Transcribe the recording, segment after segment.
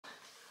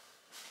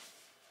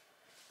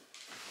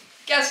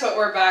Guess what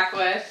we're back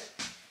with?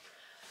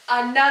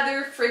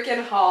 Another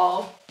freaking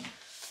haul.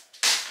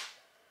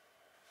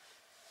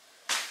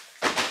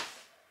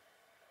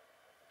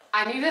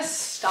 I need to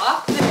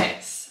stop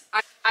this.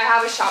 I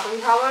have a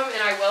shopping problem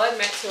and I will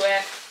admit to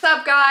it. What's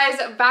up guys?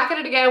 Back at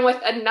it again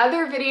with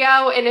another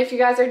video, and if you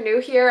guys are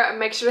new here,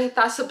 make sure to hit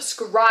that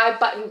subscribe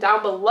button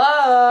down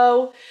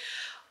below.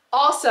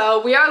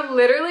 Also, we are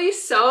literally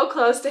so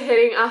close to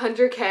hitting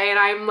 100K and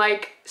I'm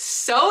like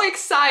so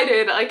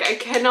excited, like I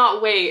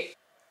cannot wait.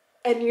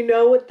 And you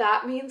know what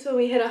that means when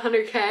we hit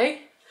 100K?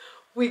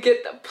 We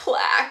get the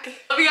plaque.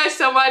 Love you guys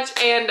so much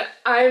and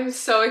I'm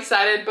so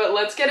excited, but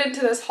let's get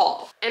into this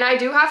haul. And I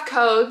do have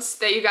codes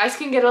that you guys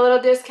can get a little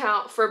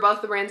discount for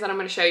both the brands that I'm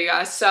gonna show you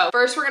guys. So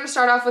first we're gonna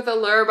start off with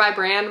Allure by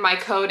brand. My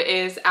code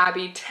is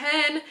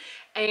Abby10.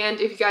 And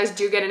if you guys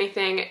do get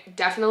anything,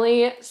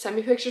 definitely send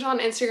me pictures on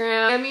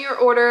Instagram. Send me your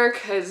order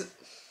because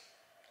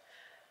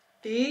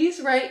these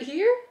right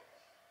here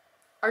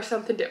are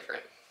something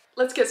different.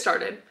 Let's get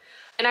started.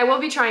 And I will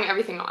be trying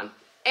everything on.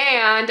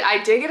 And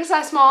I did get a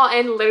size small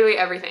and literally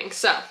everything.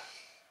 So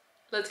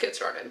let's get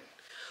started.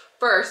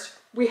 First,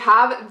 we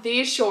have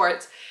these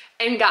shorts.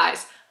 And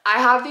guys, I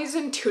have these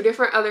in 2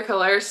 different other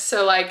colors.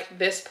 So like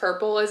this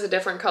purple is a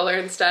different color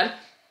instead.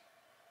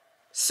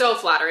 So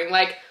flattering,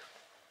 like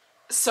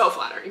so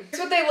flattering. Here's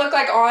what they look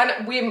like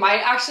on. We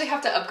might actually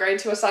have to upgrade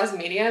to a size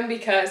medium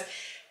because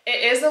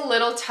it is a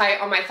little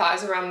tight on my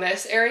thighs around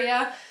this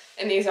area.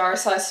 And these are a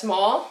size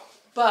small,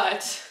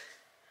 but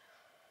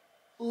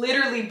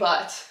literally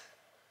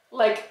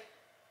like,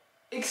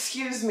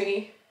 excuse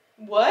me,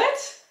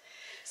 what?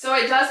 So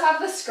it does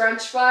have the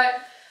scrunch butt,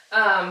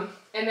 and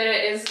then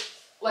it is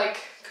like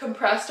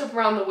compressed up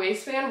around the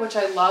waistband, which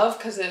I love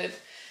because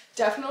it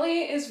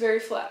definitely is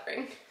very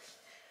flattering.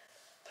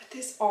 But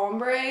this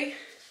ombre,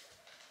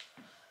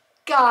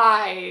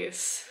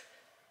 guys,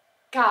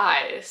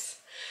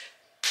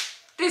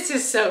 this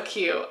is so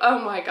cute. Oh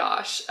my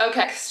gosh. Okay,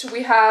 next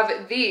we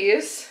have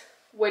these,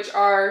 which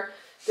are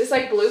this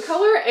like blue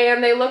color,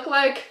 and they look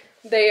like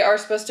they are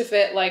supposed to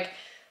fit like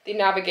the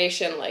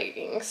navigation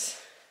leggings.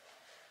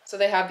 So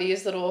they have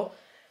these little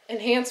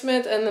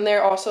enhancements, and then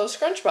they're also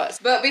scrunch butts.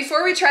 But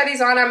before we try these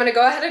on, I'm gonna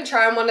go ahead and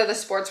try on one of the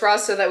sports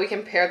bras so that we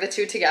can pair the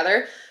two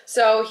together.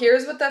 So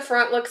here's what the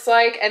front looks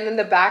like, and then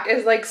the back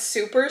is like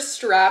super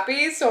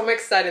strappy, so I'm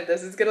excited.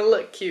 This is gonna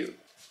look cute.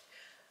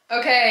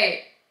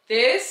 Okay,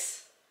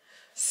 this,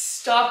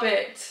 stop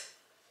it.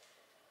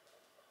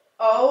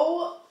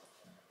 Oh,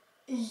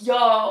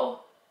 yo.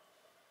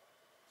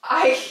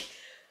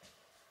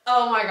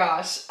 Oh my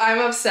gosh, I'm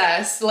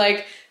obsessed.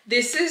 Like,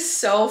 this is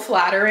so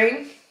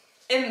flattering,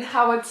 and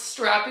how it's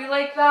strappy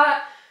like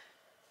that.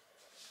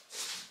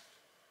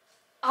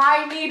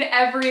 I need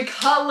every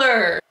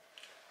color.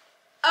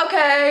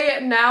 Okay,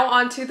 now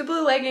onto the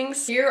blue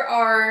leggings. Here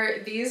are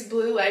these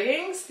blue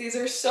leggings. These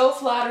are so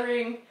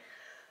flattering.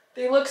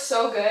 They look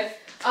so good.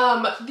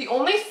 The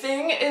only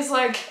thing is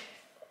like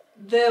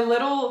the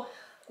little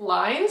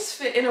lines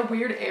fit in a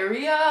weird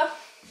area,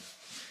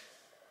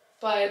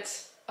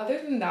 but other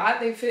than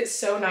that, they fit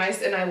so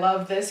nice, and I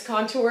love this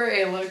contour.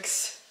 It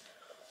looks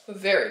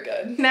very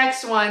good.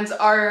 Next ones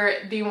are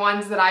the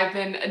ones that I've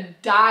been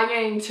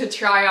dying to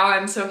try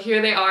on. So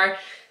here they are.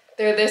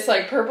 They're this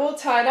like purple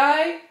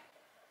tie-dye.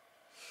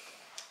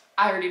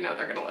 I already know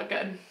they're gonna look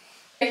good.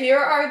 Here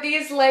are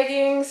these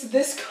leggings.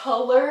 This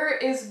color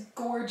is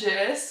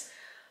gorgeous.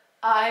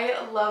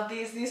 I love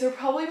these. These are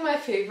probably my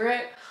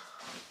favorite.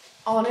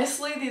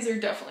 Honestly, these are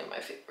definitely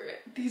my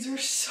favorite. These are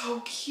so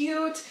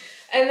cute.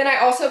 And then I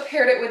also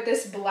paired it with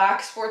this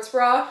black sports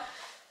bra,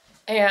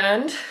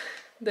 and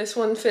this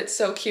one fits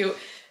so cute.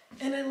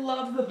 And I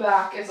love the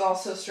back is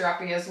also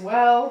strappy as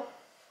well,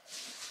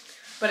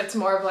 but it's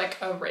more of like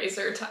a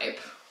razor type.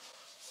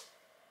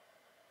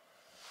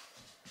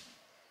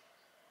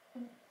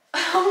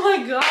 Oh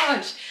my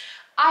gosh,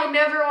 I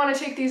never want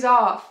to take these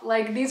off.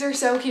 Like, these are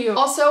so cute.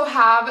 Also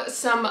have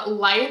some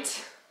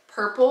light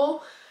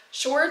purple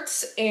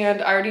shorts,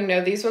 and I already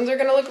know these ones are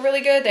gonna look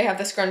really good. They have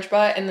the scrunch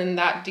butt and then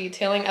that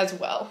detailing as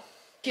well.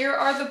 Here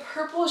are the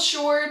purple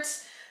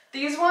shorts.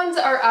 These ones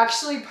are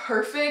actually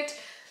perfect.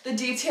 The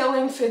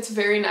detailing fits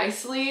very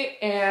nicely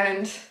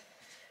and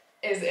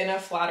is in a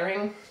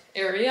flattering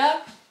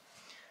area.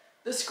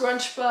 The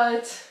scrunch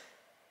butt.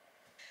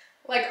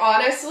 Like,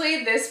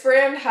 honestly, this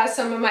brand has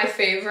some of my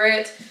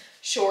favorite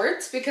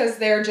shorts because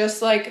they're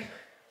just like,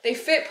 they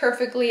fit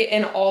perfectly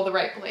in all the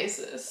right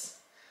places.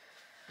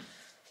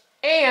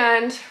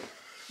 And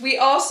we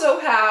also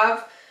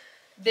have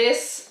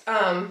this,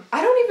 I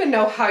don't even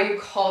know how you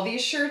call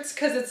these shirts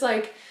because it's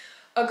like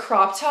a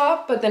crop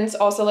top, but then it's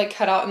also like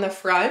cut out in the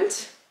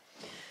front.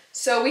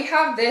 So we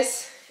have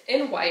this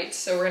in white,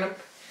 so we're gonna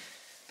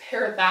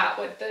pair that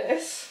with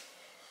this.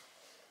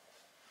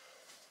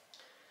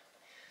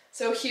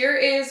 So here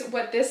is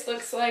what this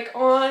looks like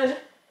on.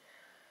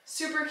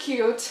 Super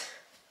cute.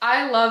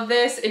 I love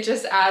this. It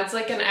just adds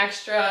like an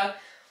extra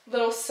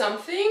little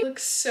something. It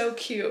looks so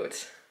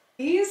cute.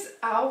 These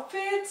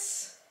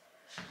outfits,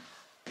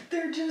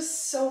 they're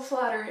just so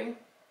flattering.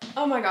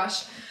 Oh my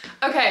gosh.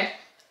 Okay,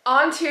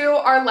 On to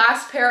our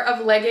last pair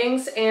of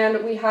leggings,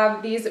 and we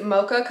have these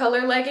mocha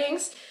color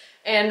leggings,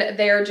 and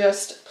they're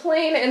just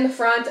plain in the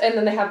front, and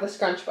then they have the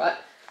scrunch butt.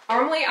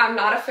 Normally, I'm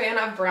not a fan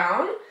of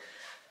brown,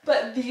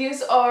 but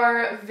these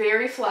are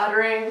very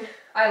flattering.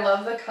 I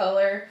love the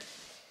color,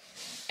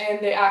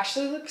 and they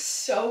actually look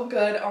so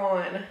good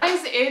on. That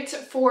is it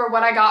for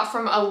what I got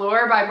from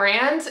Allure by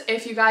Brand.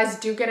 If you guys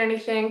do get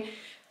anything,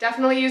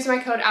 definitely use my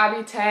code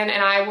Abby10,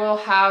 and I will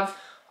have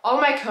all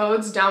my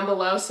codes down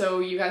below so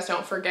you guys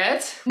don't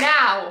forget.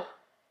 Now,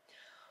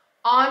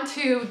 on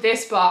to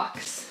this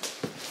box.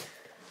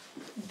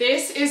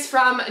 This is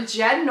from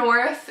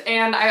JedNorth,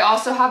 and I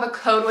also have a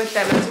code with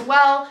them as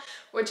well,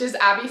 which is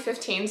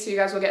Abby15, so you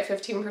guys will get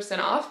 15%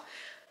 off.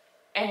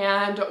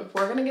 And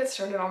we're gonna get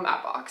started on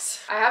that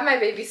box. I have my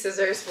baby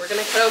scissors. We're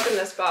gonna cut open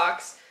this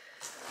box.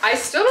 I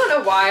still don't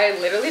know why. I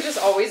literally just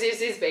always use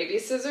these baby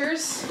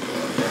scissors,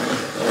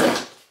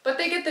 but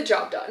they get the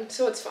job done,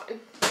 so it's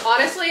fine.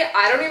 Honestly,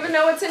 I don't even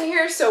know what's in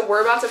here, so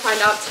we're about to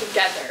find out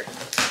together.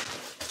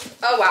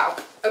 Oh wow,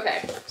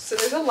 okay, so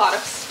there's a lot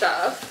of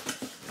stuff.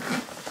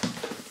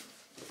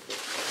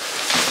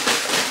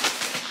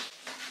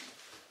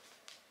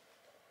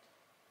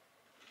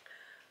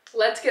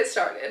 Let's get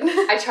started.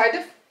 I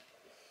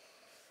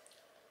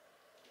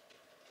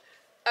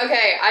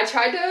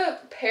tried to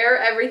pair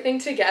everything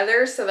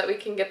together so that we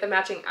can get the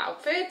matching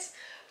outfits,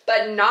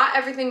 but not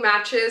everything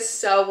matches,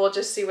 so we'll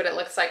just see what it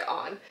looks like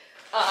on.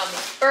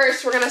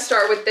 First, we're gonna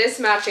start with this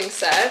matching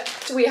set.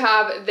 So we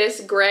have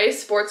this gray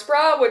sports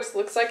bra, which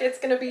looks like it's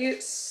gonna be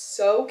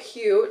so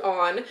cute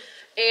on,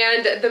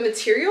 and the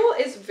material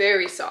is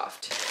very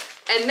soft.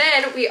 And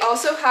then we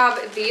also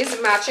have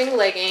these matching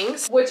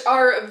leggings, which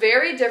are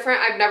very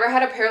different. I've never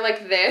had a pair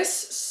like this.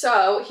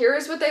 So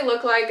here's what they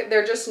look like.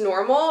 They're just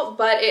normal,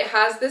 but it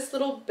has this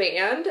little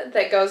band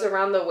that goes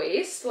around the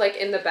waist, like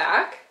in the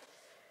back.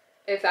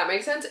 If that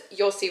makes sense,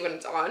 you'll see when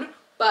it's on.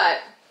 But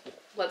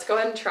let's go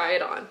ahead and try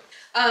it on.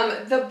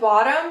 The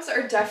bottoms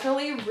are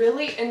definitely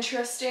really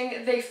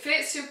interesting. They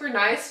fit super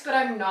nice, but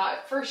I'm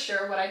not for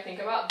sure what I think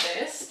about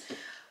this.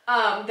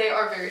 They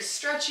are very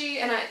stretchy,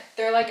 and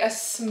they're like a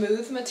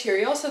smooth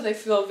material, so they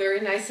feel very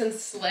nice and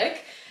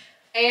slick.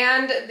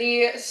 And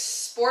the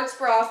sports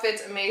bra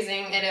fits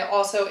amazing, and it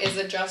also is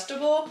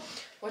adjustable,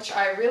 which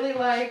I really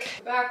like.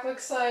 The back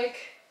looks like.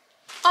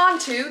 On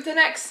to the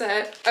next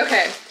set.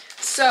 Okay,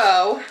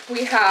 so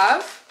we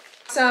have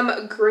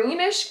some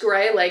greenish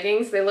gray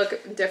leggings. They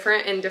look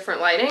different in different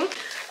lighting.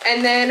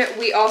 And then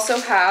we also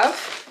have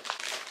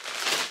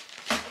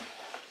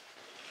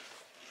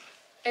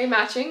a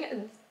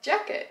matching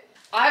jacket.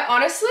 I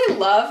honestly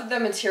love the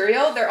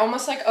material. They're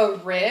almost like a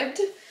ribbed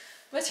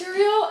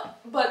material,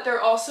 but they're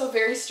also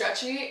very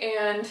stretchy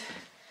and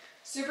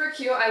super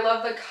cute. I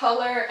love the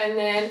color, and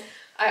then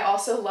I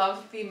also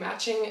love the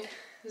matching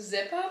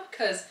zip up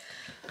because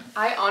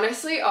I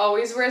honestly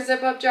always wear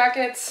zip up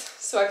jackets,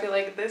 so I feel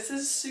like this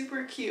is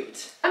super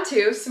cute. On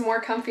to some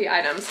more comfy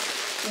items.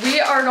 We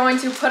are going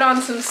to put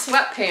on some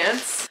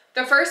sweatpants.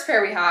 The first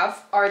pair we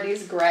have are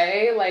these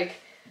gray, like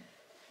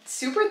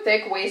super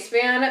thick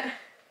waistband,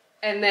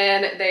 and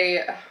then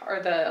they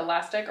are the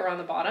elastic around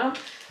the bottom,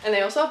 and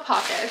they also have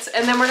pockets.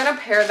 And then we're gonna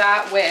pair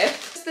that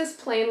with this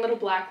plain little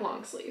black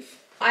long sleeve.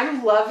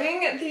 I'm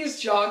loving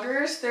these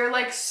joggers. They're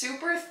like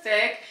super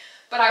thick,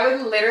 but I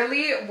would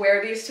literally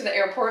wear these to the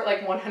airport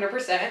like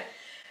 100%.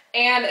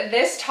 And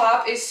this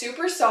top is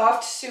super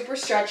soft, super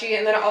stretchy,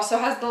 and then it also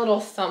has the little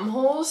thumb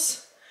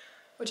holes,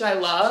 which I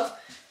love.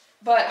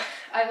 But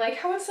I like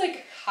how it's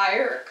like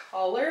higher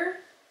collar.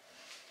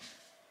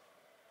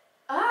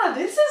 Ah,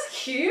 this is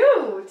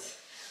cute.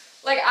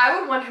 Like, I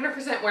would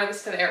 100% wear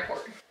this to the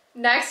airport.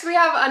 Next, we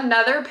have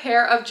another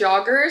pair of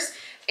joggers,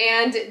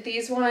 and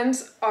these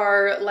ones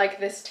are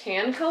like this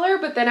tan color,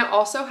 but then it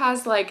also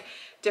has like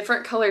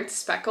different colored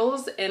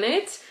speckles in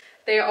it.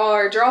 They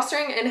are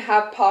drawstring and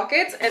have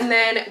pockets, and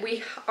then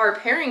we are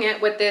pairing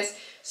it with this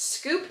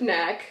scoop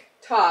neck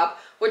top,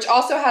 which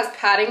also has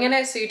padding in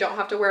it, so you don't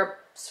have to wear a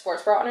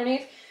sports bra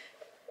underneath.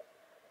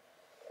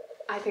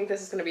 I think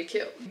this is gonna be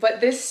cute.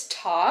 But this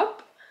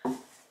top,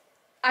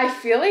 I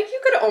feel like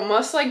you could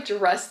almost like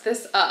dress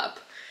this up,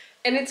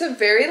 and it's a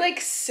very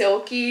like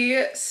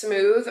silky,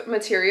 smooth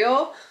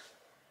material.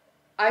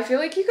 I feel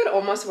like you could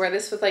almost wear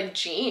this with like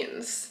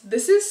jeans.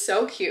 This is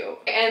so cute.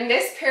 And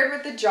this paired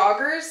with the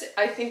joggers,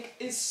 I think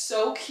is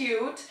so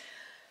cute.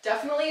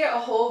 Definitely a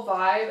whole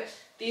vibe.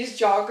 These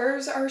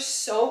joggers are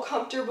so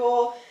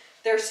comfortable.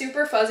 They're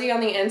super fuzzy on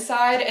the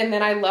inside, and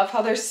then I love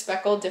how they're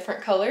speckled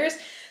different colors.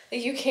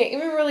 Like, you can't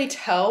even really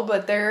tell,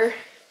 but they're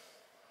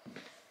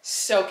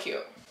so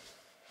cute.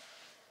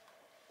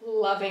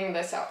 Loving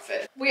this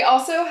outfit. We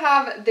also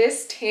have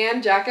this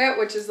tan jacket,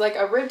 which is like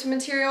a ribbed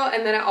material,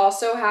 and then it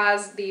also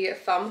has the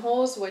thumb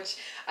holes, which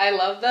I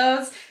love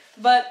those,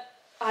 but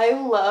I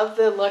love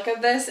the look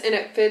of this, and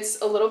it fits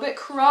a little bit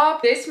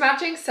cropped. This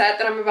matching set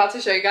that I'm about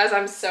to show you guys,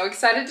 I'm so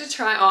excited to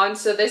try on.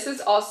 So this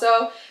is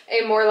also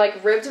a more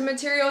like ribbed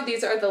material.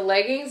 These are the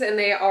leggings, and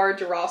they are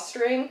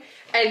drawstring.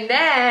 And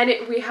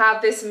then we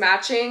have this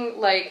matching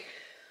like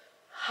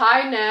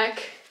high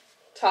neck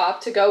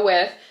top to go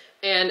with,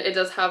 and it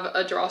does have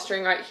a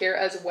drawstring right here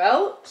as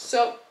well.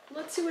 So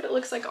let's see what it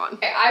looks like on.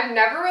 Okay, I've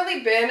never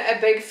really been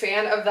a big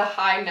fan of the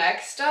high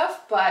neck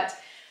stuff, but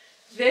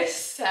this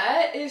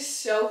set is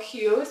so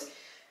cute.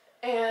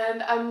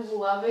 And I'm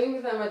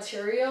loving the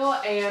material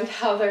and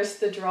how there's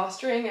the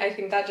drawstring. I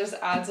think that just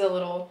adds a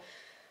little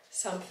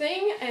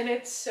something, and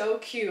it's so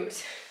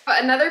cute.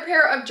 Another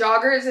pair of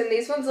joggers, and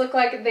these ones look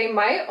like they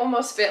might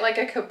almost fit like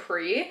a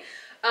capri.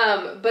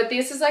 But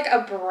this is like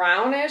a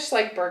brownish,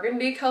 like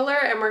burgundy color,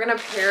 and we're gonna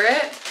pair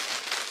it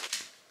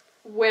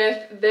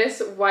with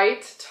this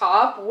white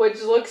top,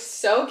 which looks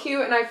so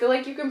cute, and I feel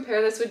like you can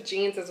pair this with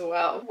jeans as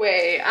well.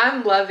 Wait,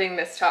 I'm loving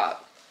this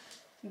top.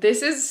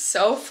 This is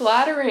so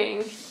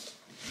flattering.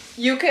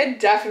 You could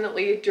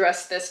definitely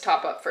dress this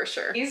top up for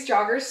sure. These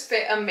joggers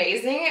fit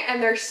amazing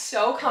and they're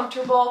so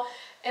comfortable,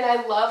 and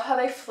I love how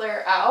they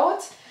flare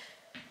out.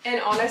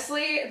 And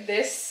honestly,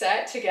 this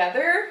set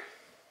together,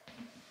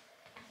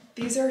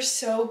 these are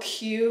so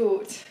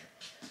cute.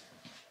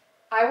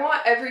 I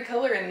want every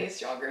color in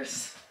these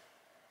joggers.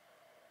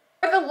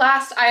 For the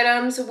last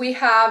items, we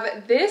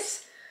have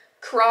this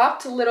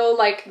cropped little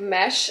like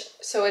mesh,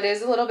 so it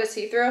is a little bit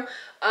see-through,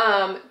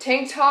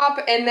 tank top,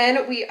 and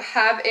then we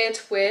have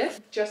it with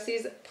just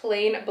these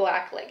plain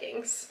black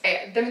leggings.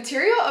 Okay, the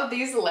material of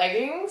these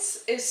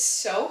leggings is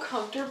so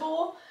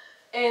comfortable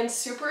and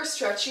super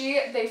stretchy.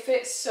 They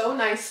fit so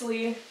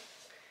nicely,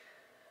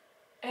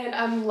 and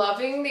I'm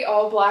loving the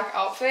all black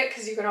outfit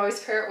because you can always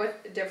pair it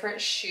with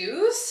different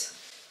shoes.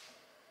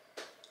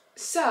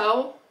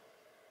 So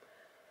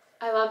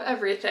I love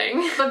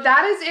everything. But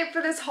that is it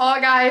for this haul,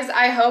 guys.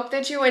 I hope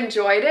that you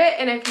enjoyed it,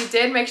 and if you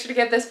did, make sure to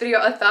give this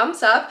video a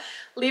thumbs up.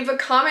 Leave a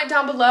comment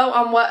down below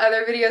on what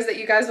other videos that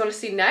you guys want to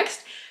see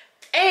next,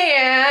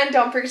 and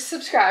don't forget to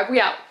subscribe. We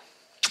out.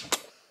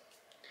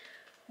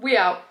 We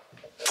out.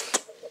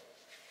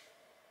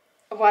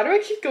 Why do I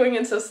keep going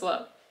in so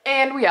slow?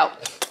 And we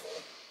out.